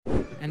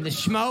And the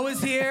Schmo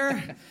is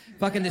here.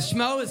 Fucking the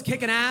Schmo is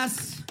kicking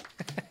ass.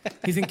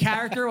 He's in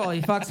character while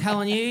he fucks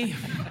Helen Yee.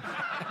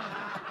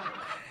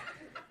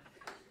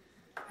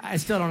 I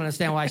still don't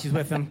understand why she's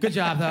with him. Good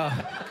job, though.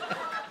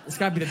 It's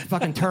gotta be the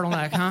fucking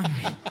turtleneck,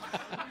 huh?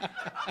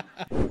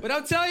 But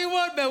I'll tell you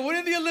what, man,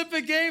 winning the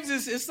Olympic Games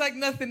it's like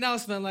nothing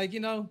else, man. Like,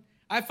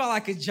 I felt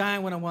like a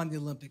giant when I won the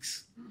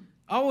Olympics.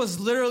 I was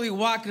literally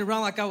walking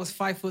around like I was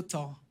 5 foot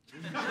tall.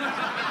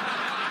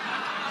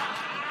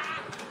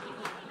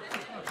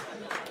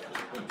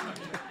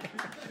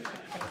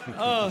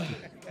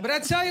 But I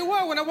tell you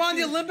what, when I won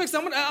the Olympics,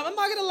 I'm not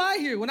gonna lie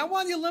here. When I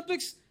won the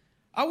Olympics,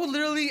 I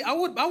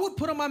would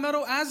put on my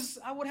medal as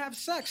I would have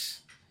sex,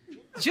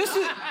 just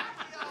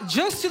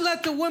to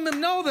let the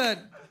women know that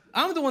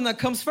I'm the one that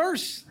comes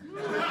first.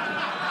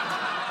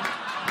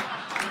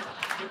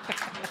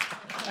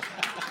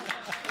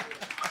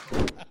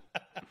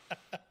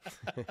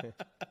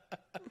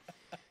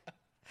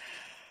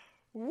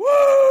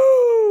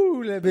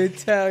 Woo! Let me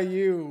tell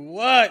you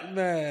what,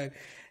 man.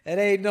 It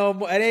ain't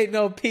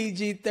no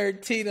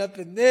PG-13 up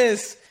in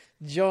this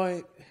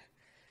joint.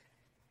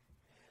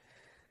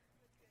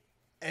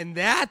 And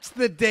that's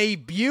the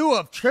debut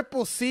of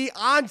Triple C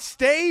on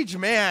stage,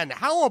 man.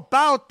 How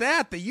about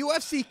that? The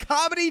UFC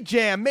Comedy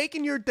Jam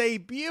making your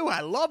debut. I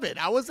love it.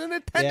 I was in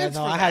attendance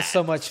for that. I had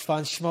so much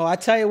fun, Schmo. I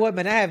tell you what,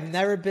 man, I have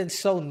never been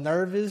so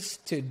nervous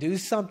to do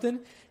something.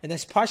 And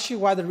that's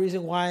partially the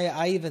reason why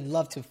I even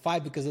love to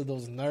fight, because of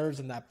those nerves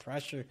and that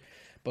pressure.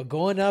 But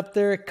going up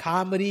there,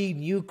 comedy,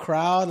 new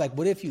crowd, like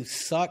what if you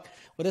suck?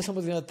 What if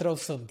someone's going to throw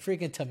some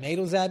freaking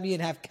tomatoes at me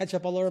and have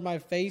ketchup all over my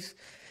face?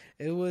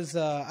 It was,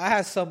 I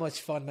had so much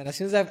fun, man. As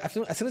soon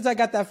as I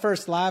got that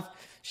first laugh,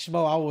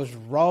 Schmo, I was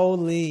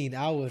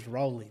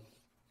rolling.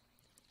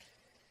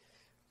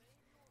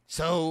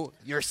 So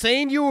you're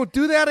saying you will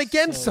do that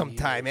again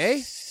sometime,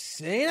 eh?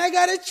 Saying I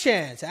got a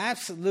chance.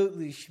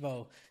 Absolutely,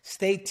 Schmo.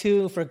 Stay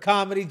tuned for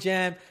Comedy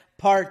Jam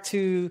Part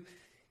 2.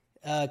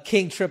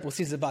 King Triple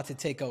C is about to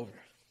take over.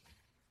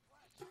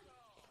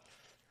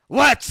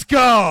 Let's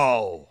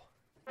go!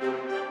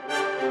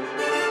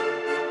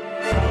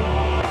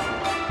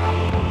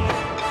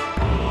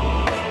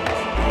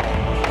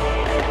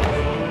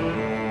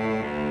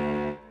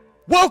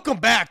 Welcome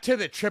back to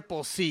the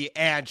Triple C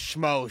and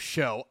Schmo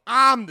Show.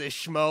 I'm the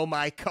Schmo.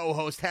 My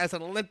co-host has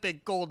an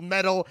Olympic gold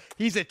medal.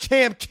 He's a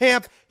champ.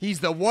 He's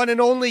the one and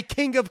only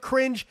king of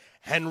cringe,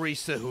 Henry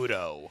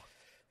Cejudo.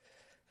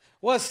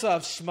 What's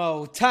up,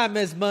 Schmo? Time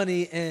is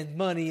money, and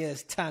money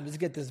is time. Let's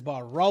get this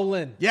ball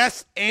rolling.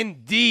 Yes,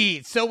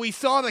 indeed. So we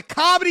saw the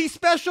comedy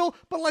special,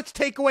 but let's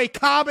take away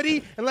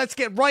comedy, and let's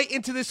get right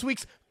into this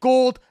week's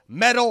gold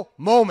medal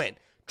moment.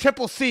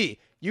 Triple C,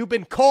 you've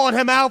been calling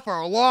him out for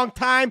a long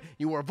time.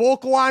 You were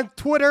vocal on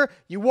Twitter.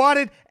 You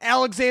wanted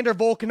Alexander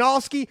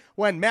Volkanovski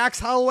when Max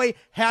Holloway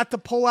had to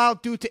pull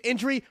out due to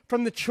injury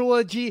from the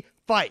Trilogy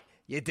fight.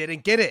 You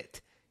didn't get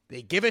it.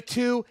 They give it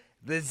to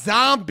the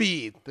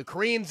Zombie. The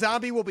Korean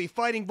Zombie will be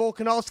fighting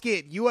Volkanovski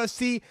at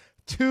UFC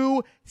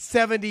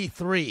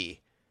 273.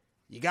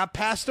 You got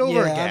passed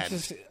over again.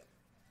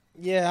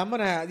 I'm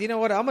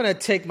going to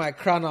take my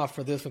crown off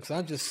for this one because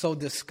I'm just so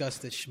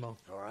disgusted, Schmo.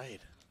 All right.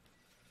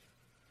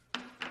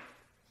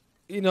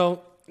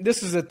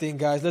 This is the thing,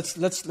 guys.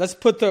 Let's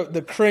put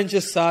the cringe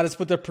aside. Let's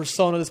put the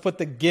persona. Let's put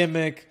the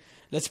gimmick.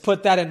 Let's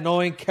put that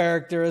annoying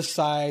character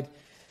aside.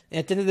 And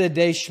at the end of the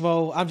day,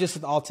 Schmo, I'm just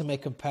an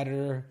ultimate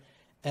competitor.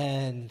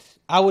 And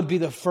I would be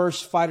the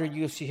first fighter in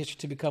UFC history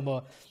to become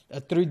a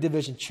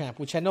 3-division champ,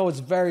 which I know is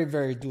very,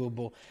 very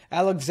doable.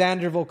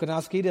 Alexander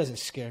Volkanovski, he doesn't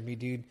scare me,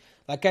 dude.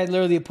 Like, I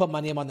literally put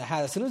my name on the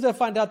hat. As soon as I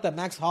find out that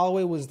Max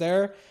Holloway was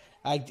there,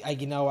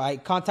 I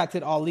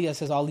contacted Ali. I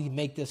says, Ali,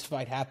 make this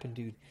fight happen,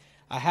 dude.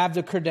 I have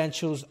the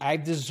credentials. I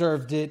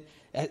deserved it.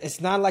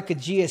 It's not like a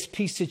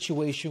GSP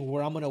situation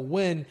where I'm going to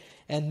win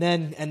and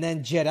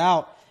then jet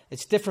out.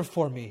 It's different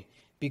for me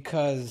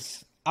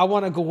because I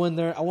want to go in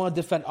there. I want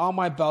to defend all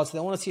my belts.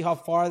 I want to see how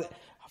far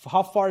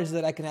is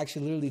that I can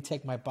actually literally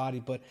take my body.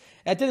 But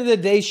at the end of the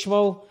day,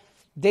 Schmo,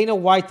 Dana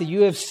White, the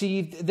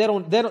UFC, they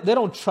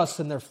don't trust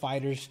in their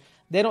fighters.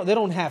 They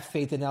don't have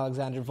faith in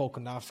Alexander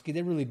Volkanovski.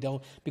 They really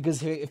don't,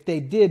 because if they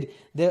did,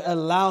 they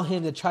allow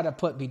him to try to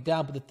put me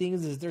down. But the thing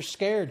is they're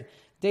scared.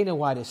 Dana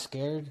White is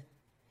scared.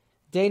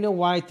 Dana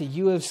White, the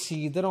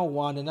UFC, they don't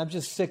want it. And I'm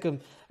just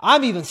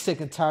I'm even sick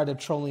and tired of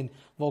trolling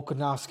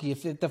Volkanovski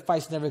if the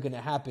fight's never going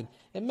to happen.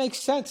 It makes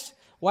sense.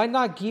 Why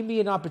not give me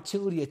an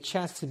opportunity, a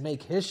chance to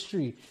make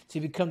history,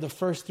 to become the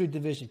first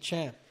 3-division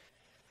champ?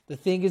 The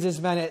thing is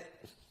man,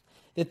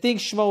 the thing,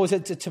 Schmo, is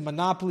it's a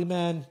monopoly,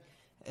 man.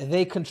 And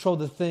they control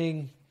the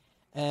thing.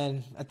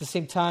 And at the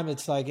same time,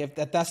 it's like, if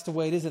that's the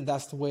way it is, and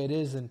that's the way it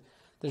is. And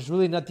there's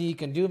really nothing you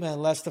can do, man,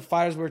 unless the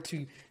fighters were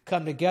to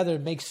come together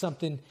and make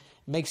something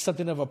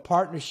of a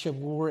partnership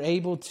where we're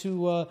able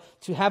to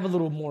have a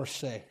little more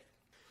say.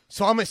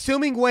 So I'm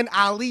assuming when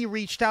Ali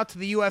reached out to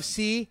the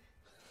UFC,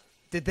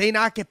 did they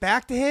not get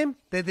back to him?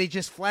 Did they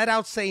just flat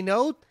out say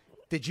no?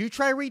 Did you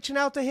try reaching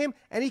out to him?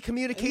 Any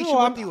communication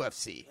with the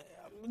UFC?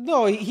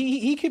 No,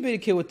 he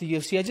communicated with the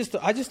UFC.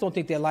 I just don't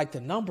think they like the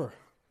number.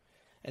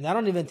 And I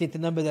don't even think the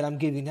number that I'm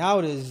giving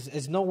out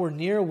is nowhere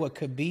near what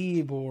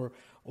Khabib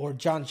or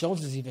John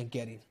Jones is even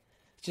getting.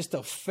 It's just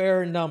a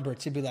fair number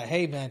to be like,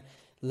 hey, man,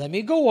 let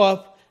me go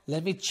up.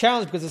 Let me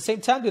challenge. Because at the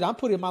same time, dude, I'm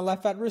putting my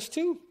life at risk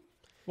too.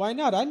 Why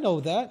not? I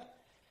know that.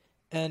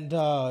 And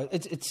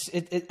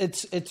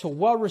it's a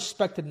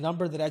well-respected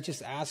number that I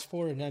just asked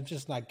for, and I'm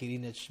just not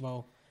getting it,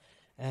 Schmo.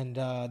 And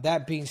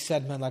that being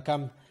said, man, like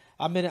I'm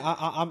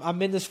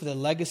in this for the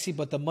legacy,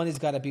 but the money's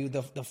got to be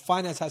the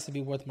finance has to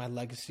be worth my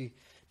legacy.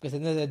 Because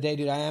at the end of the day,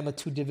 dude, I am a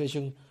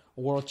 2-division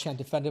world champ,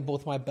 defended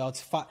both my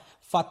belts,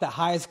 fought the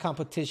highest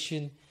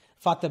competition,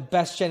 fought the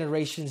best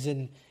generations,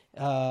 and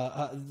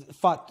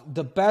fought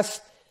the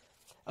best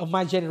of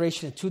my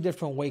generation in 2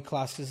 different weight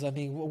classes. I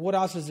mean, what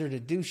else is there to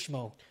do,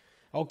 Schmo?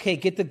 Okay,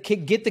 get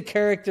the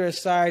character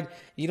aside.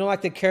 You don't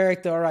like the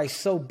character, all right,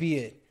 so be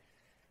it.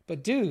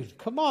 But dude,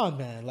 come on,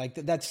 man. Like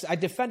I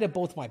defended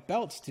both my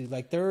belts, dude.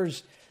 Like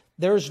there's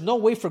no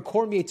way for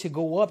Cormier to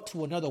go up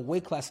to another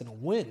weight class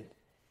and win.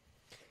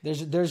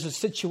 There's a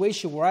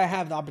situation where I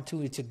have the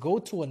opportunity to go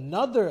to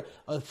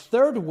a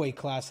third weight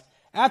class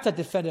after I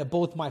defended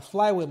both my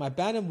flyweight, my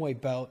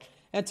bantamweight belt,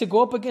 and to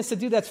go up against a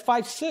dude that's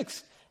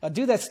 5'6", a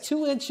dude that's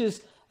 2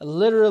 inches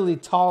literally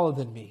taller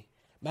than me.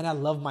 Man, I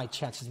love my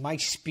chances, my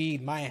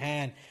speed, my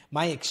hand,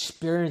 my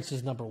experience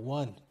is number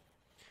one.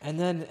 And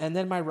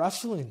then my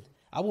wrestling.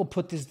 I will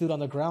put this dude on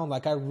the ground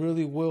like I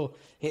really will.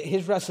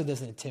 His wrestling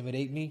doesn't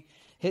intimidate me.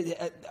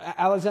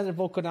 Alexander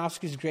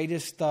Volkanovski's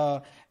greatest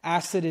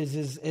asset is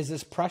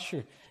his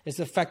pressure. It's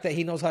the fact that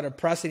he knows how to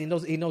press and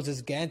he knows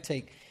his gas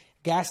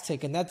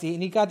take, and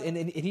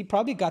he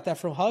probably got that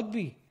from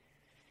Hugby.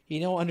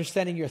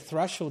 Understanding your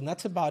threshold, and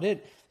that's about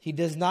it. He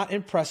does not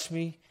impress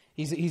me.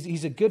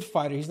 He's a good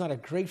fighter. He's not a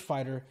great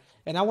fighter,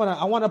 and I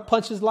wanna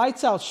punch his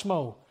lights out,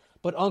 Schmo.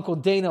 But Uncle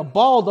Dana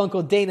bald,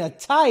 Uncle Dana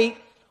tight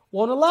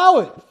won't allow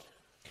it.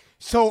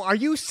 So are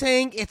you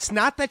saying it's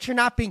not that you're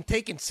not being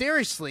taken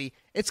seriously?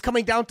 It's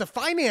coming down to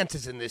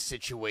finances in this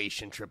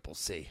situation, Triple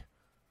C.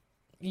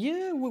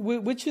 Yeah,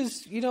 which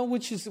is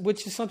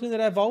something that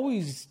I've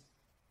always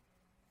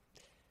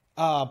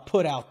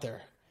put out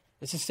there.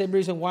 It's the same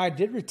reason why I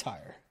did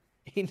retire.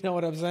 You know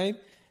what I'm saying?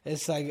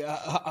 It's like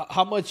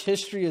how much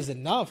history is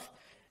enough.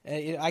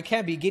 I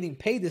can't be getting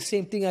paid the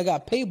same thing I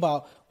got paid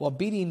while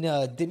beating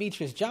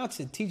Demetrius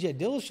Johnson, TJ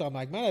Dillashaw. I'm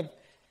like, man,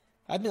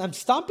 I'm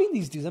stomping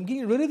these dudes. I'm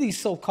getting rid of these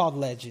so-called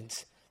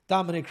legends.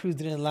 Dominic Cruz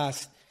didn't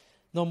last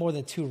no more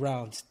than 2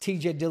 rounds.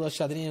 TJ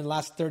Dillashaw didn't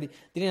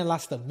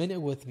last a minute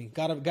with me.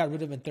 Got rid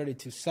of him in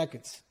 32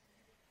 seconds.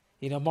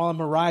 Marlon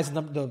Moraes,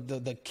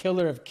 the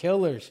killer of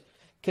killers,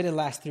 couldn't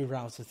last 3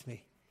 rounds with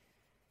me.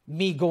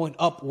 Me going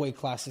up weight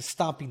classes,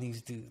 stomping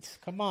these dudes.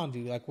 Come on,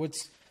 dude. Like,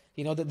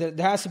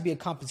 there has to be a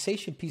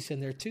compensation piece in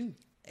there too.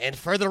 And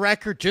for the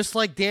record, just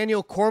like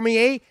Daniel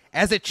Cormier,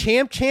 as a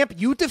champ,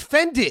 you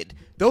defended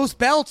those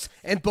belts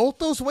and both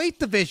those weight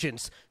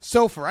divisions.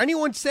 So for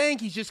anyone saying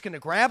he's just going to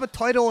grab a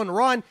title and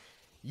run,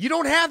 you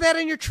don't have that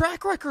in your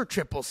track record,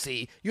 Triple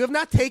C. You have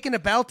not taken a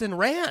belt and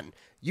ran.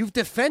 You've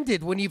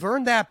defended when you've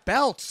earned that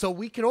belt. So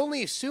we can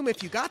only assume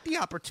if you got the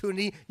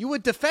opportunity, you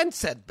would defend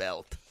said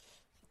belt.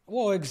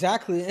 Well,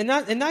 exactly. And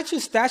not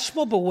just that,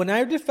 Schmo, but when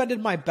I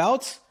defended my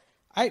belts,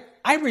 I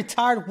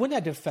retired when I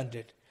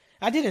defended.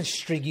 I didn't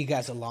string you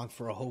guys along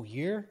for a whole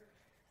year.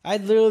 I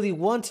literally,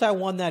 once I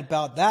won that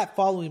belt, that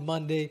following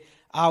Monday,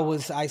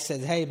 I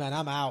said, hey, man,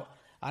 I'm out.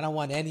 I don't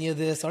want any of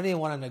this. I don't even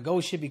want to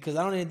negotiate because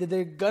I don't even think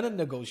they're going to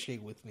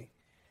negotiate with me.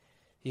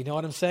 You know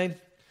what I'm saying?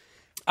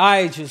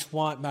 I just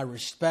want my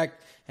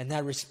respect, and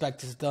that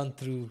respect is done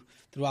through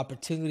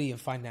opportunity and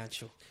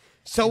financial.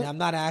 So and I'm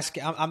not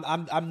asking.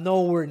 I'm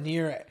nowhere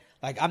near it.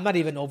 Like, I'm not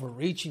even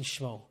overreaching,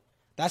 Schmo.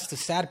 That's the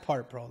sad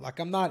part, bro. Like,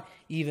 I'm not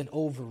even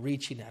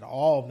overreaching at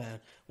all, man.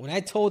 When I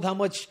told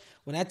Khabib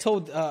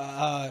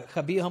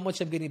how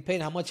much I'm getting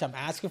paid, how much I'm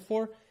asking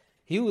for,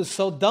 he was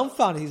so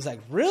dumbfounded. He's like,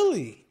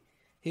 really?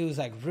 He was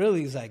like,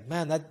 really? He's like,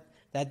 man,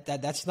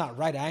 that's not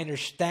right. I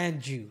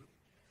understand you.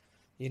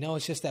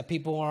 It's just that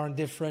people are on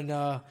different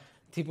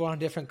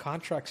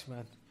contracts,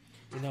 man.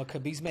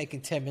 Khabib's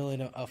making $10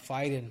 million a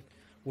fight, and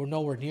we're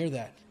nowhere near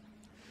that.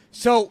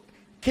 So,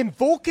 is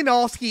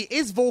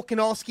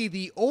Volkanovski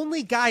the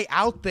only guy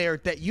out there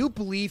that you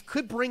believe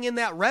could bring in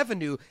that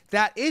revenue,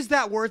 that is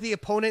that worthy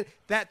opponent,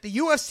 that the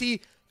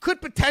UFC could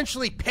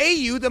potentially pay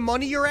you the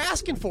money you're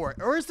asking for?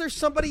 Or is there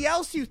somebody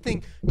else you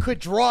think could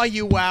draw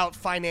you out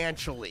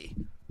financially?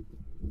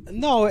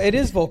 No, it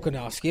is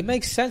Volkanovski. It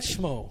makes sense,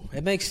 Schmo.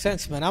 It makes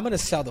sense, man. I'm going to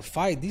sell the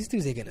fight. These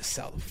dudes ain't going to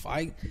sell the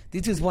fight.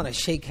 These dudes want to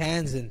shake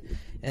hands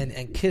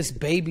and kiss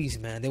babies,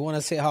 man. They want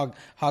to say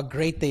how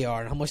great they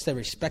are and how much they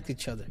respect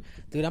each other.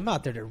 Dude, I'm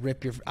out there to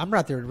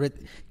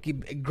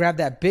grab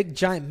that big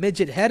giant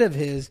midget head of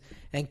his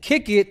and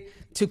kick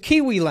it to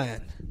Kiwi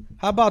land.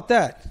 How about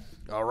that?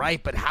 All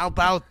right, but how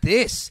about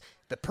this?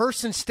 The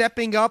person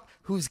stepping up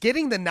who's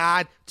getting the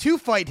nod to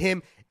fight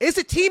him is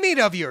a teammate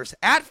of yours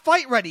at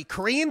Fight Ready,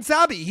 Korean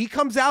Zombie. He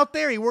comes out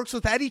there, he works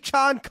with Eddie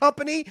Chan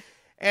Company,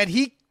 and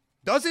he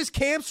does his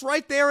camps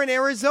right there in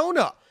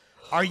Arizona.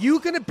 Are you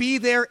going to be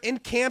there in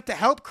camp to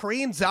help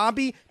Korean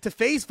Zombie to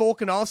face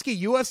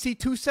Volkanovski UFC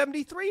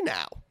 273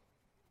 now?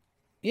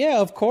 Yeah,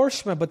 of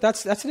course, man. But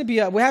that's going to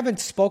be. We haven't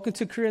spoken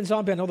to Korean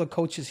Zombie. I know the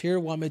coaches here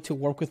want me to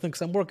work with him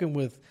because I'm working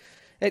with.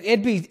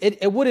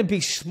 It wouldn't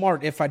be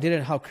smart if I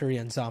didn't help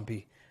Korean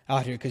Zombie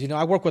out here because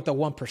I work with the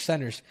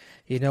 1%ers.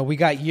 We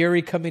got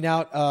Yuri coming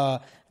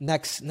out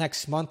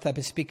next month. I've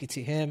been speaking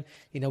to him.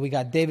 We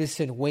got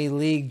Davidson, Wei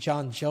Lee,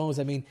 John Jones.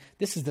 I mean,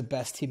 this is the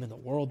best team in the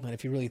world, man.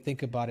 If you really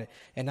think about it.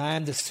 And I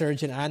am the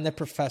surgeon. I am the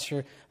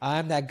professor. I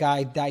am that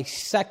guy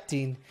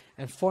dissecting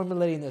and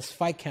formulating this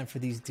fight camp for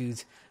these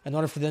dudes in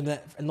order for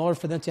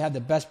them to have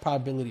the best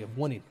probability of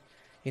winning.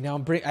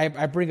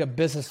 I bring a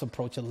business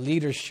approach, a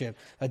leadership,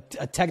 a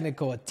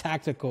technical, a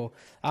tactical.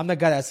 I'm the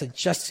guy that's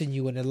adjusting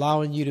you and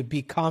allowing you to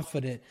be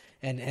confident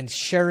and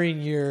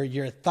sharing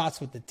your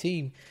thoughts with the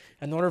team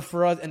in order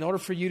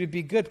for you to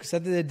be good. Because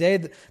at the end of the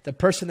day, the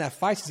person that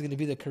fights is going to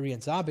be the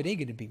Korean Zombie. It ain't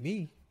going to be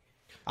me.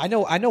 I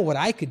know what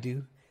I could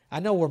do. I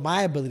know where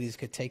my abilities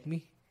could take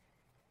me.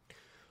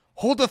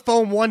 Hold the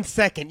phone 1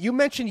 second. You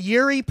mentioned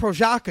Yuri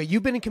Prochazka.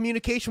 You've been in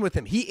communication with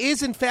him. He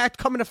is, in fact,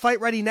 coming to fight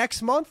ready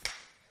next month?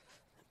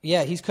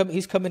 Yeah, he's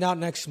coming out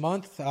next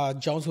month.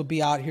 Jones will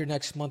be out here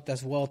next month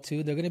as well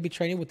too. They're going to be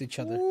training with each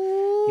other.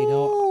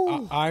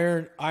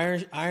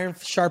 Iron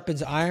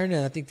sharpens iron,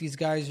 and I think these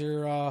guys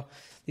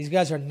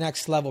are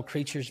next level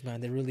creatures,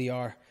 man. They really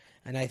are.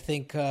 And I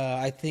think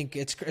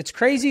it's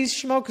crazy,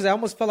 Shmo, because I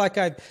almost felt like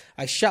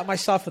I shot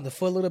myself in the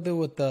foot a little bit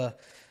with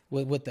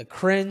the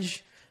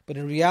cringe. But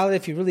in reality,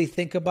 if you really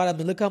think about it, I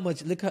mean, look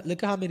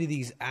at how many of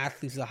these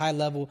athletes, the high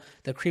level,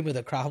 the cream of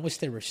the crowd, how much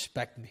they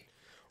respect me.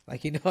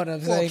 Like, you know what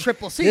I'm saying?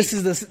 Triple C.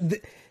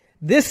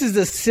 This is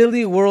the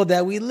silly world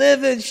that we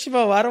live in,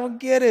 Shmo. I don't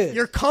get it.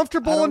 You're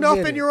comfortable enough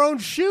in your own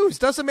shoes.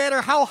 Doesn't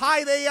matter how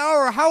high they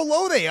are or how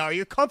low they are.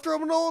 You're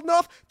comfortable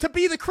enough to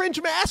be the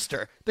cringe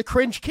master, the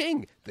cringe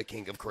king, the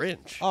king of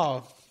cringe.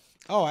 Oh,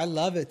 I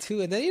love it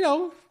too. And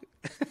then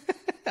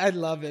I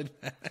love it.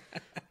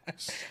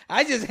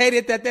 I just hate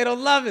it that they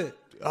don't love it.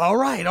 All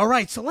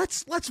right. So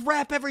let's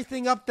wrap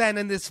everything up then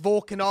in this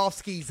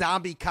Volkanovski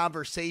Zombie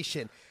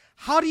conversation.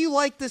 How do you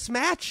like this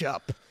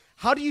matchup?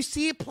 How do you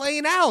see it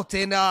playing out?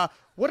 And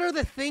what are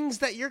the things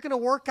that you're going to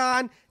work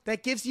on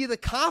that gives you the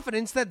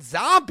confidence that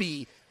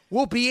Zombie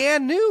will be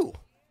and new?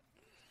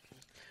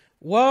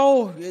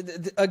 Well,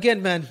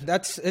 again, man,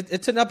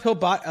 it's an uphill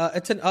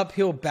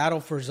battle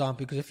for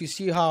Zombie because if you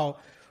see how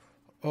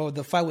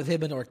the fight with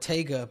him and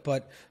Ortega,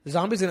 but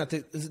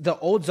the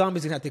old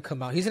Zombie's gonna have to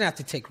come out. He's gonna have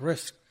to take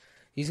risks.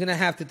 He's gonna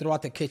have to throw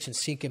out the kitchen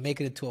sink and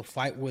make it into a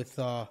fight with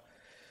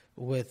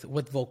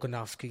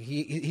Volkanovski.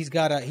 He's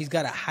got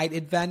a height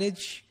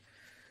advantage,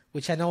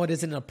 which I know it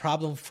isn't a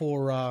problem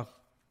for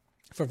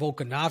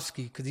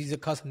Volkanovski because he's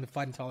accustomed to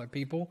fighting taller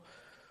people.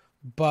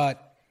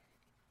 But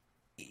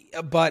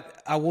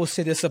I will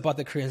say this about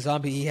the Korean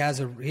Zombie: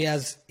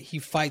 he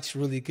fights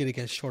really good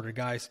against shorter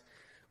guys.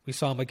 We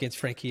saw him against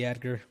Frankie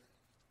Edgar.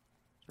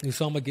 We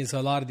saw him against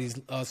a lot of these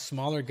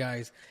smaller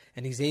guys,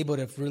 and he's able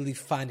to really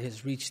find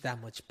his reach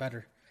that much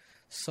better.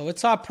 So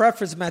it's our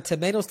preference, man.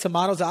 Tomatoes.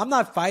 I'm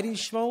not fighting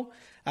Shmo.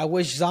 I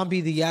wish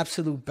Zombie the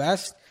absolute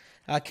best.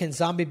 Can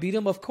Zombie beat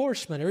him? Of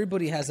course, man.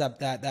 Everybody has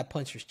that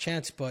puncher's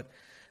chance. But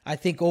I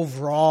think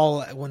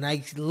overall, when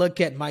I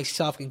look at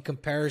myself in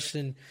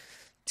comparison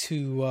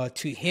to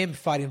him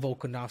fighting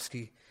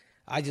Volkanovski,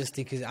 I'm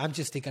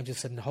just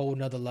a whole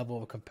nother level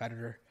of a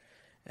competitor.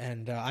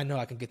 And I know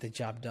I can get the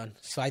job done.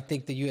 So I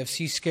think the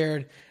UFC's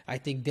scared. I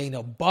think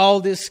Dana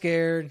Bald is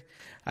scared.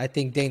 I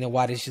think Dana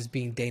White is just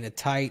being Dana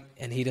tight,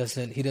 and he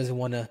doesn't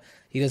want to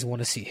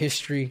see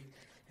history.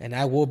 And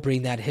I will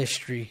bring that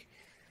history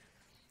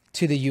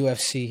to the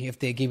UFC if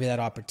they give me that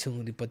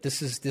opportunity. But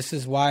this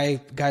is why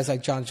guys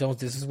like John Jones,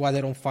 this is why they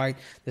don't fight.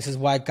 This is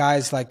why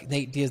guys like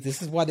Nate Diaz,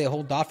 this is why they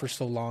hold off for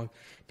so long,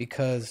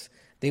 because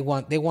they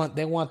want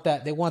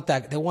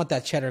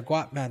that cheddar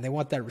guap, man. They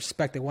want that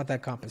respect. They want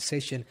that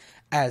compensation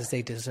as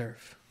they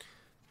deserve.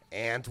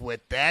 And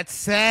with that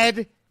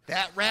said,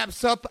 that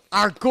wraps up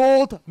our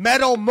gold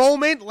medal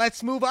moment.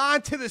 Let's move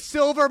on to the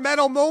silver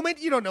medal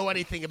moment. You don't know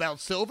anything about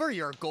silver.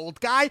 You're a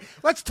gold guy.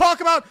 Let's talk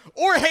about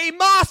Jorge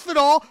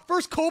Masvidal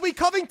versus Colby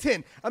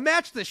Covington, a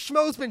match the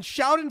Schmo's been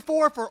shouting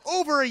for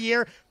over a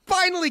year.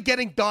 Finally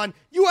getting done.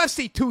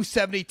 UFC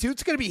 272.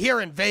 It's going to be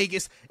here in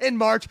Vegas in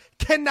March.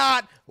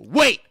 Cannot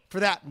wait for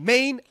that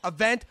main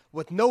event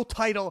with no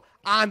title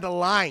on the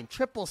line.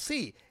 Triple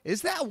C,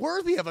 is that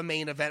worthy of a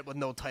main event with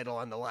no title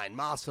on the line?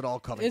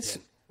 Masvidal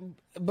Covington.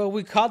 But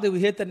we called it. We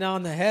hit the nail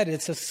on the head.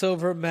 It's a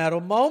silver medal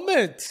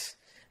moment,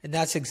 and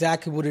that's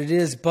exactly what it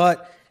is.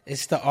 But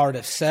it's the art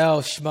of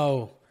sell,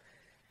 Schmo.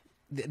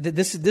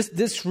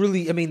 This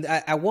really. I mean,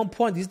 at one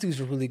point, these dudes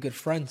were really good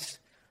friends.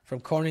 From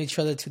calling each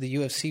other to the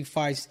UFC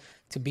fights,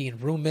 to being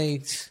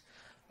roommates,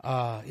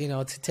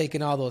 to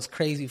taking all those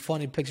crazy,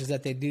 funny pictures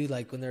that they do,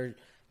 like when they're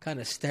kind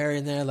of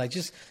staring there, like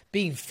just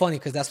being funny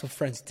because that's what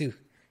friends do.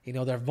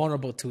 They're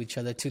vulnerable to each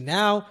other. To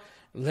now,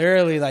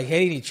 literally like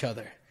hating each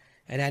other.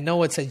 And I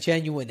know it's a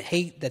genuine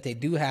hate that they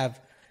do have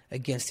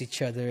against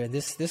each other, and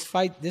this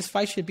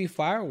fight should be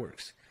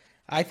fireworks.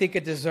 I think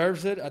it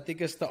deserves it. I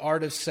think it's the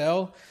art of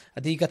sell. I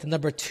think you got the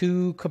number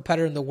 2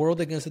 competitor in the world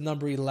against the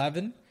number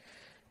 11.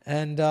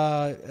 And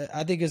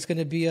I think it's going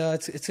to be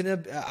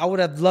I would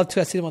have loved to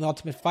have seen him on The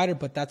Ultimate Fighter,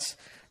 but that's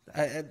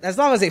as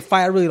long as they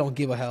fight, I really don't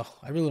give a hell.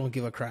 I really don't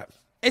give a crap.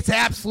 It's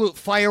absolute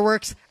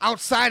fireworks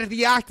outside of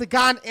the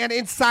octagon and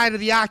inside of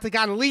the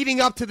octagon leading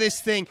up to this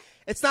thing.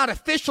 It's not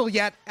official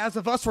yet as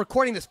of us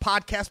recording this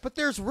podcast, but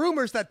there's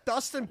rumors that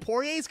Dustin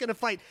Poirier is going to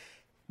fight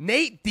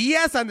Nate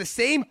Diaz on the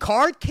same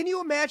card. Can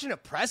you imagine a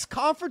press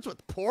conference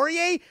with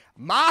Poirier,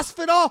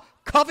 Masvidal,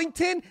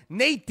 Covington,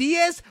 Nate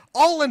Diaz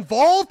all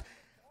involved?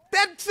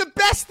 That's the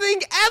best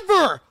thing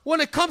ever when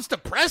it comes to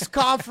press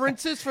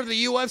conferences for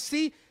the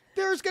UFC.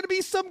 There's going to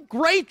be some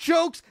great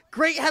jokes,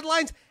 great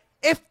headlines,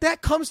 if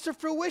that comes to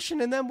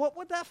fruition. And then what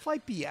would that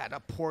fight be at? A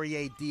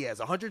Poirier-Diaz,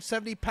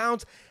 170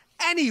 pounds?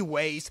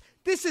 Anyways,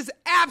 this is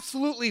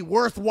absolutely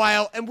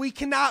worthwhile, and we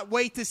cannot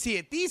wait to see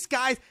it. These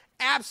guys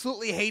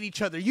absolutely hate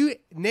each other. You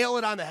nail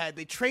it on the head.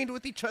 They trained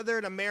with each other,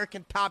 an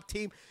American top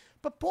team.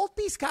 But both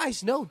these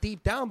guys know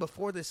deep down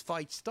before this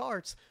fight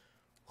starts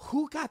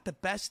who got the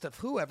best of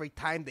who every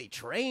time they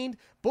trained.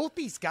 Both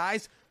these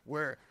guys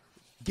were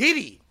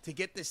giddy to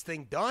get this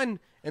thing done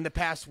in the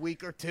past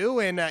week or two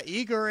and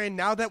eager, and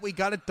now that we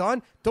got it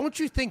done, don't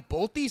you think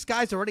both these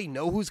guys already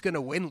know who's going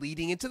to win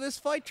leading into this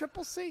fight,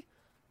 Triple C?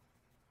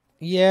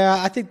 Yeah,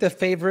 I think the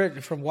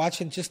favorite from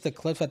watching just the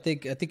clips, I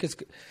think it's,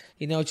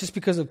 just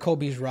because of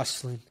Colby's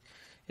wrestling.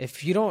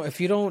 If you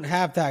don't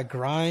have that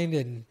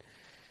grind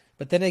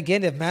but then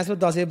again, if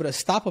Masvidal's able to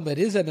stop him, it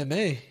is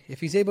MMA. If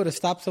he's able to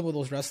stop some of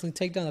those wrestling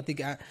takedowns, I think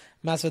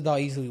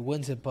Masvidal easily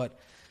wins it. But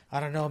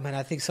I don't know, man.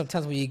 I think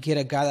sometimes when you get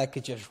a guy that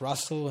could just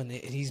wrestle and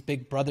he's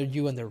big brothered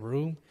you in the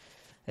room,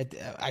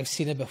 I've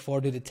seen it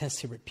before, dude. It tends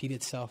to repeat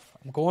itself.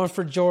 I'm going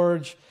for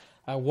George.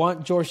 I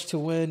want George to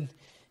win,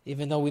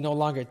 even though we no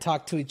longer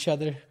talk to each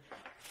other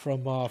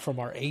from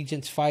our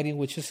agents fighting,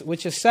 which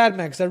is sad,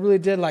 man, because I really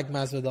did like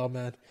Masvidal,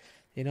 man.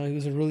 He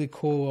was a really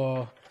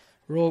cool.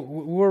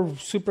 We're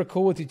super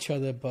cool with each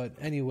other, but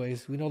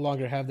anyways, we no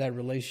longer have that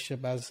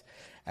relationship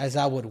as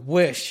I would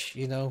wish,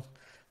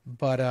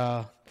 But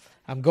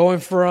I'm going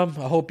for him.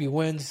 I hope he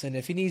wins, and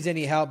if he needs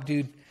any help,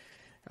 dude,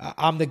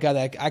 I'm the guy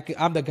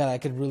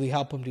that could really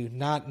help him, dude.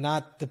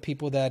 Not the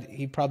people that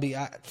he probably.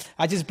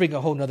 I just bring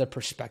a whole nother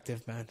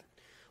perspective, man.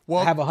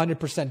 Well, I have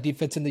 100%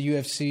 defense in the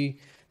UFC.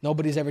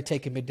 Nobody's ever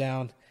taken me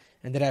down,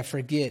 and then I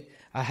forget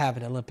I have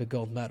an Olympic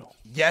gold medal.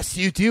 Yes,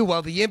 you do.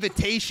 Well, the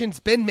invitation's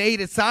been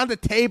made. It's on the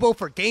table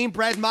for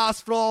Gamebred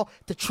Masvidal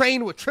to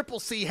train with Triple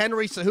C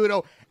Henry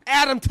Cejudo.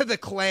 Add him to the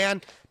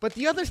clan. But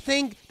the other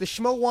thing the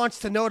Schmo wants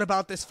to note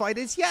about this fight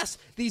is, yes,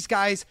 these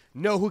guys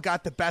know who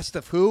got the best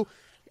of who.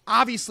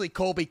 Obviously,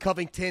 Colby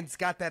Covington's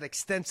got that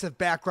extensive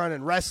background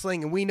in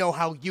wrestling, and we know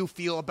how you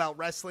feel about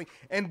wrestling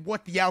and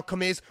what the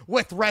outcome is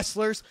with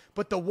wrestlers.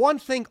 But the one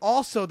thing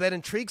also that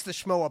intrigues the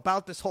Schmo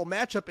about this whole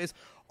matchup is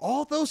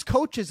all those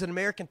coaches in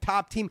American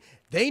Top Team,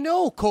 they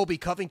know Colby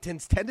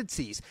Covington's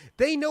tendencies.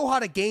 They know how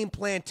to game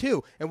plan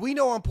too. And we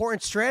know how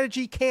important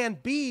strategy can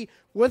be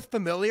with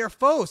familiar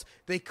foes.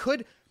 They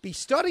could be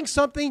studying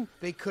something.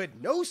 They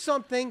could know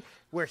something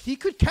where he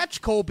could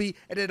catch Colby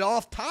at an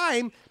off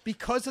time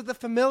because of the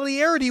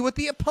familiarity with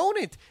the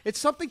opponent. It's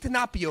something to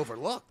not be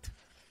overlooked.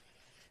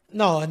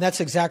 No, and that's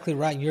exactly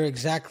right. You're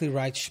exactly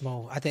right,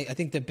 Schmo. I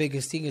think the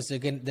biggest thing is they're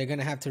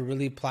gonna have to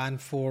really plan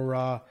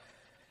for.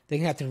 They're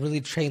gonna have to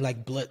really train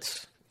like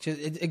blitz.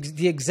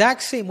 The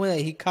exact same way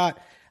that he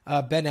caught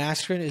Ben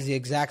Askren is the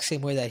exact same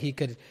way that he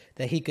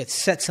could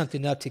set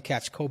something up to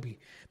catch Colby,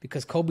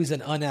 because Colby's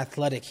an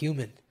unathletic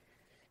human.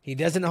 He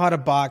doesn't know how to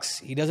box.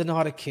 He doesn't know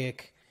how to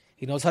kick.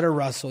 He knows how to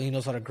wrestle. He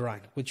knows how to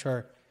grind, which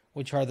are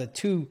the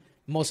two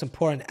most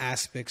important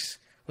aspects,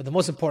 or the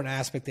most important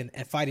aspect in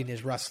fighting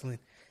is wrestling,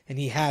 and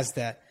he has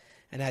that.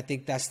 And I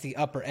think that's the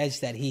upper edge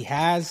that he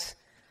has.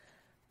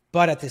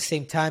 But at the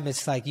same time,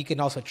 it's like you can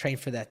also train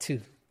for that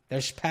too.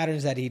 There's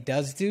patterns that he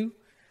does do.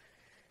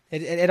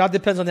 It all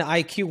depends on the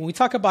IQ. When we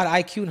talk about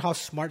IQ and how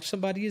smart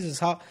somebody is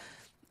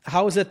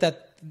how is it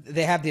that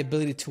they have the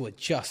ability to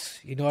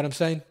adjust? You know what I'm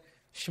saying,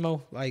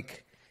 Schmo?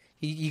 Like,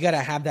 you got to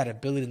have that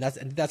ability,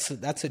 and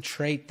that's a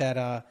trait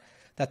that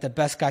the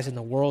best guys in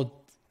the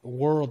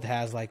world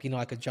has. Like,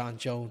 like a John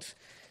Jones,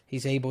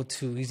 he's able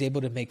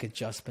to make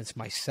adjustments.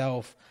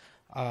 Myself,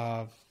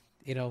 the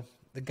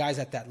guys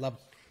at that level.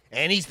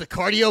 And he's the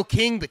cardio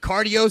king. The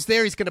cardio's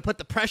there. He's going to put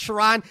the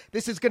pressure on.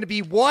 This is going to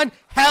be one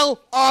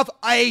hell of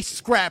a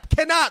scrap.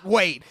 Cannot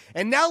wait.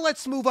 And now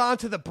let's move on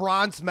to the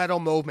bronze medal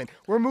movement.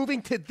 We're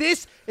moving to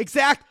this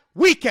exact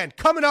weekend.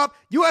 Coming up,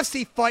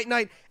 UFC Fight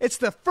Night. It's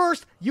the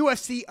first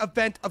UFC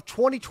event of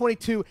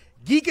 2022.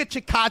 Giga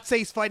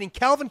Chikadze is fighting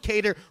Calvin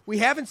Kattar. We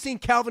haven't seen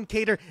Calvin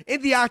Kattar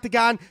in the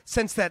octagon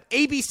since that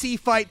ABC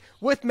fight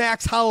with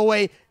Max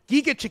Holloway.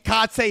 Giga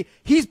Chikadze,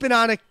 he's been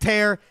on a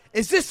tear.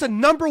 Is this a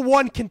number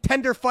one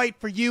contender fight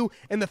for you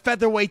in the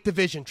featherweight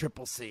division,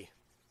 Triple C?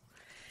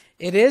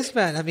 It is,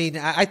 man. I mean,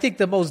 I think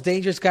the most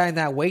dangerous guy in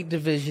that weight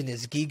division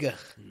is Giga.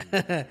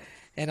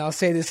 And I'll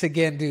say this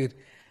again, dude.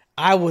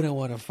 I wouldn't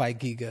want to fight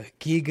Giga.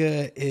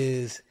 Giga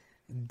is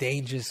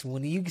dangerous.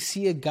 When you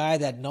see a guy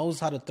that knows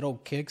how to throw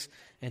kicks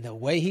and the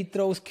way he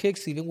throws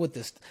kicks, even with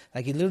this,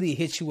 like he literally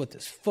hits you with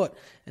his foot,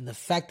 and the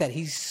fact that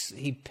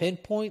he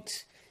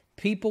pinpoints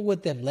people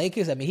with them leg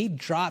kicks. I mean, he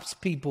drops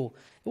people.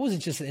 It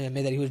wasn't just in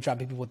MMA that he was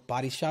dropping people with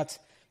body shots.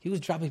 He was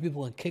dropping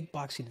people in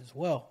kickboxing as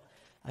well.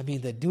 I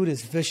mean, the dude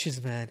is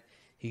vicious, man.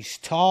 He's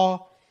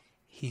tall.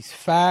 He's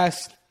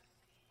fast.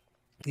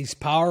 He's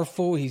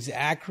powerful. He's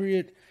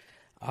accurate.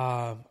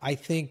 I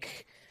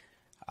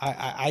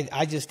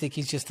just think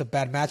he's just a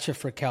bad matchup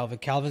for Calvin.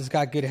 Calvin's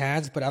got good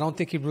hands, but I don't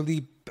think he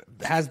really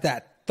has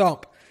that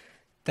thump,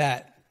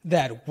 that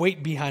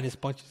weight behind his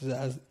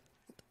punches.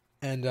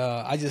 And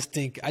I just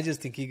think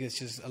Giga's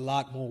just a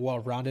lot more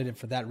well-rounded, and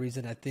for that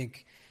reason, I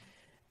think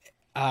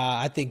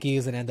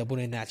Giga's gonna end up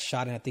winning that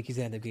shot, and I think he's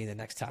gonna end up getting the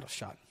next title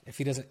shot if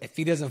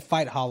he doesn't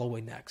fight Holloway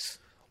next.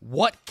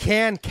 What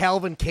can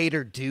Calvin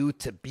Kattar do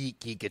to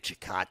beat Giga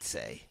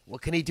Chikadze?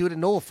 What can he do to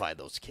nullify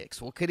those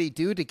kicks? What could he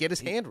do to get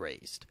his hand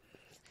raised?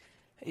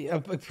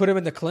 Put him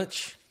in the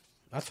clinch.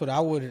 That's what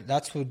I would.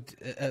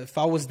 If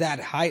I was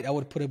that height, I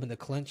would put him in the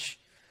clinch,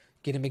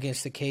 get him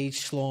against the cage,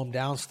 slow him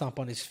down, stomp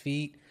on his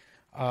feet.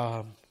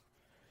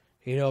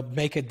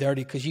 Make it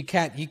dirty, because you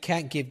can't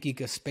give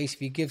Giga space.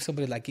 If you give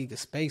somebody like Giga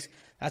space,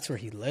 that's where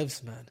he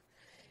lives, man.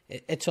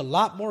 It's a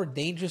lot more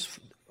dangerous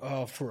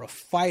for a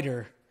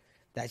fighter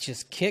that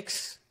just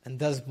kicks and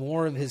does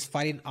more of his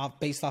fighting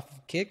based off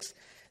of kicks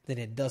than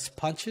it does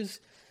punches,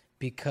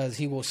 because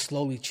he will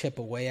slowly chip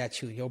away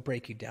at you and he'll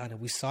break you down. And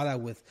we saw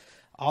that with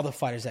all the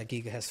fighters that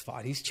Giga has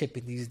fought. He's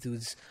chipping these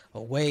dudes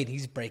away and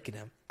he's breaking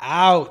them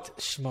out,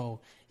 Schmo.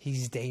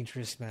 He's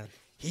dangerous, man.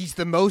 He's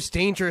the most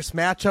dangerous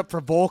matchup for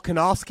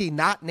Volkanovski,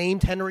 not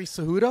named Henry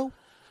Cejudo?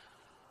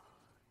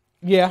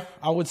 Yeah,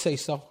 I would say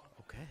so.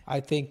 Okay. I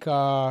think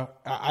I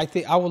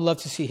would love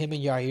to see him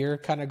and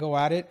Yair kind of go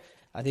at it.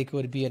 I think it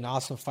would be an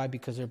awesome fight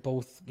because they're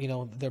both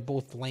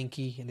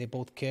lanky and they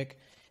both kick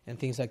and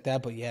things like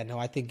that. But yeah, no,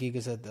 I think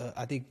Giga's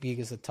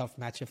a tough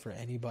matchup for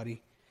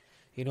anybody.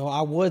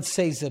 I would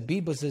say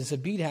Zabit, but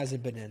Zabit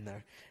hasn't been in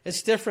there.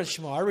 It's different,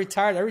 Shmo. I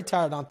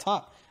retired on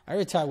top. I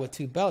retired with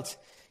 2 belts.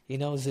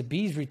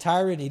 Zabit's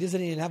retiring. He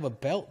doesn't even have a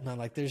belt, man.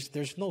 Like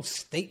there's no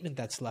statement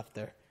that's left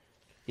there.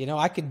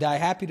 I could die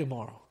happy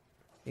tomorrow.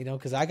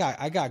 Because I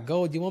got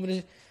gold. You want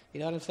me to? You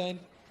know what I'm saying?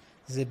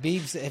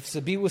 Zabit, if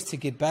Zabit was to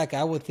get back,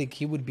 I would think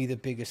he would be the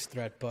biggest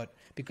threat, but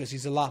because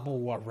he's a lot more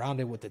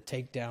well-rounded with the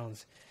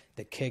takedowns,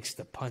 the kicks,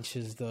 the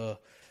punches, the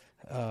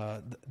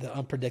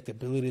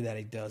unpredictability that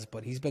he does.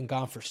 But he's been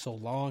gone for so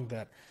long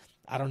that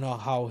I don't know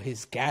how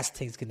his gas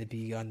tank's going to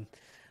be on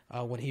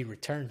when he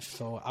returns.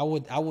 So I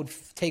would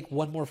take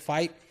one more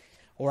fight,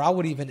 or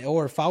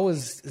if I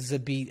was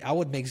Zabit, I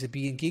would make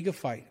Zabit and Giga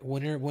fight.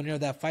 Winner of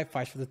that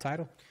fights for the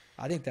title.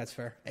 I think that's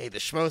fair. Hey, the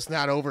Schmo's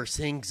not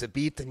overseeing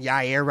Zabit and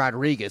Yair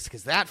Rodriguez,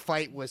 because that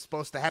fight was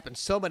supposed to happen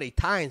so many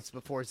times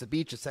before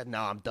Zabit just said,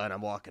 no, I'm done,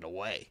 I'm walking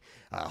away.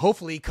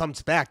 Hopefully he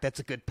comes back. That's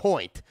a good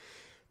point.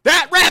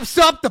 That wraps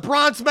up the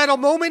bronze medal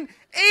moment,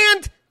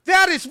 and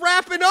that is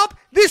wrapping up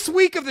this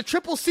week of the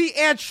Triple C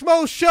and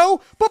Schmo show.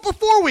 But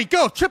before we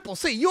go, Triple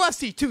C,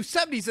 UFC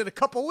 270's in a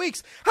couple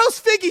weeks. How's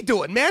Figgy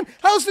doing, man?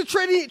 How's the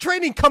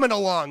training coming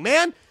along,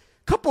 man?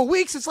 Couple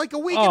weeks, it's like a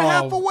week and a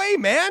half away,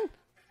 man.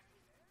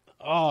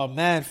 Oh,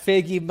 man,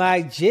 Figgy,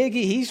 Mike,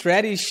 Jiggy, he's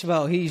ready,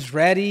 Schmo. He's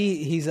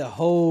ready. He's a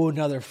whole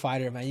nother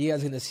fighter, man. You guys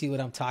are going to see what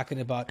I'm talking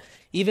about.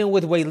 Even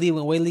with Wei Li,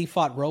 when Wei Li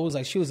fought Rose,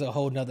 she was a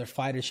whole nother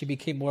fighter. She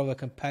became more of a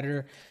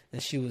competitor than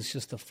she was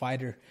just a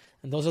fighter.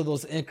 And those are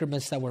those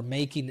increments that we're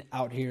making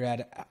out here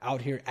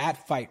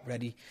at Fight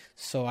Ready.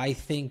 So I know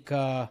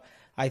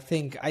that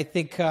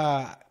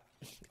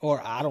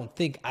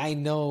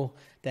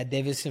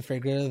Deiveson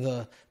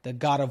Figueiredo, the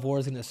God of War,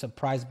 is going to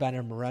surprise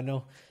Banner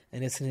Moreno.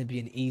 And it's going to be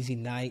an easy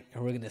night,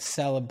 and we're going to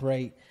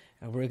celebrate,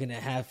 and we're going to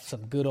have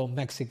some good old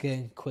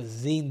Mexican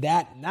cuisine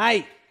that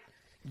night.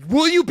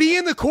 Will you be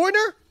in the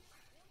corner?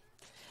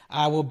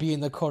 I will be in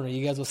the corner.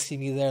 You guys will see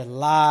me there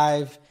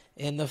live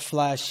in the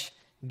flesh,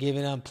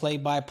 giving him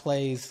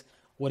play-by-plays,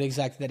 what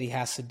exactly that he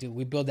has to do.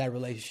 We build that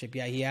relationship.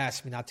 Yeah, he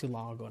asked me not too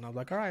long ago, and I was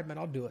like, all right, man,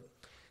 I'll do it.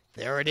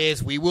 There it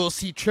is. We will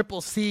see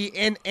Triple C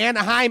in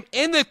Anaheim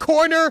in the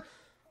corner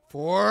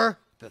for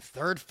the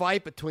third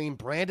fight between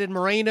Brandon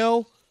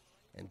Moreno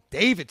and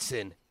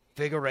Deiveson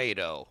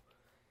Figueiredo.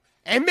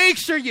 And make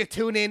sure you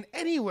tune in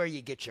anywhere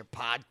you get your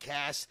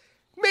podcasts.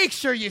 Make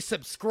sure you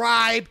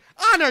subscribe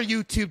on our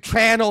YouTube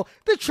channel,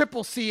 the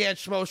Triple C and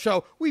Schmo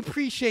Show. We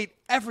appreciate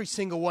every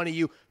single one of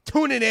you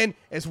tuning in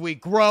as we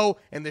grow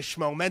and the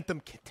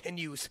Schmomentum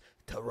continues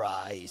to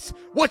rise.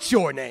 What's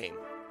your name?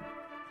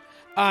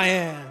 I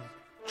am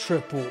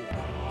Triple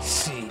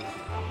C.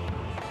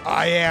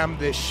 I am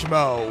the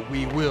Schmo.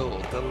 We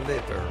will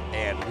deliver,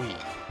 and we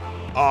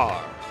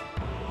are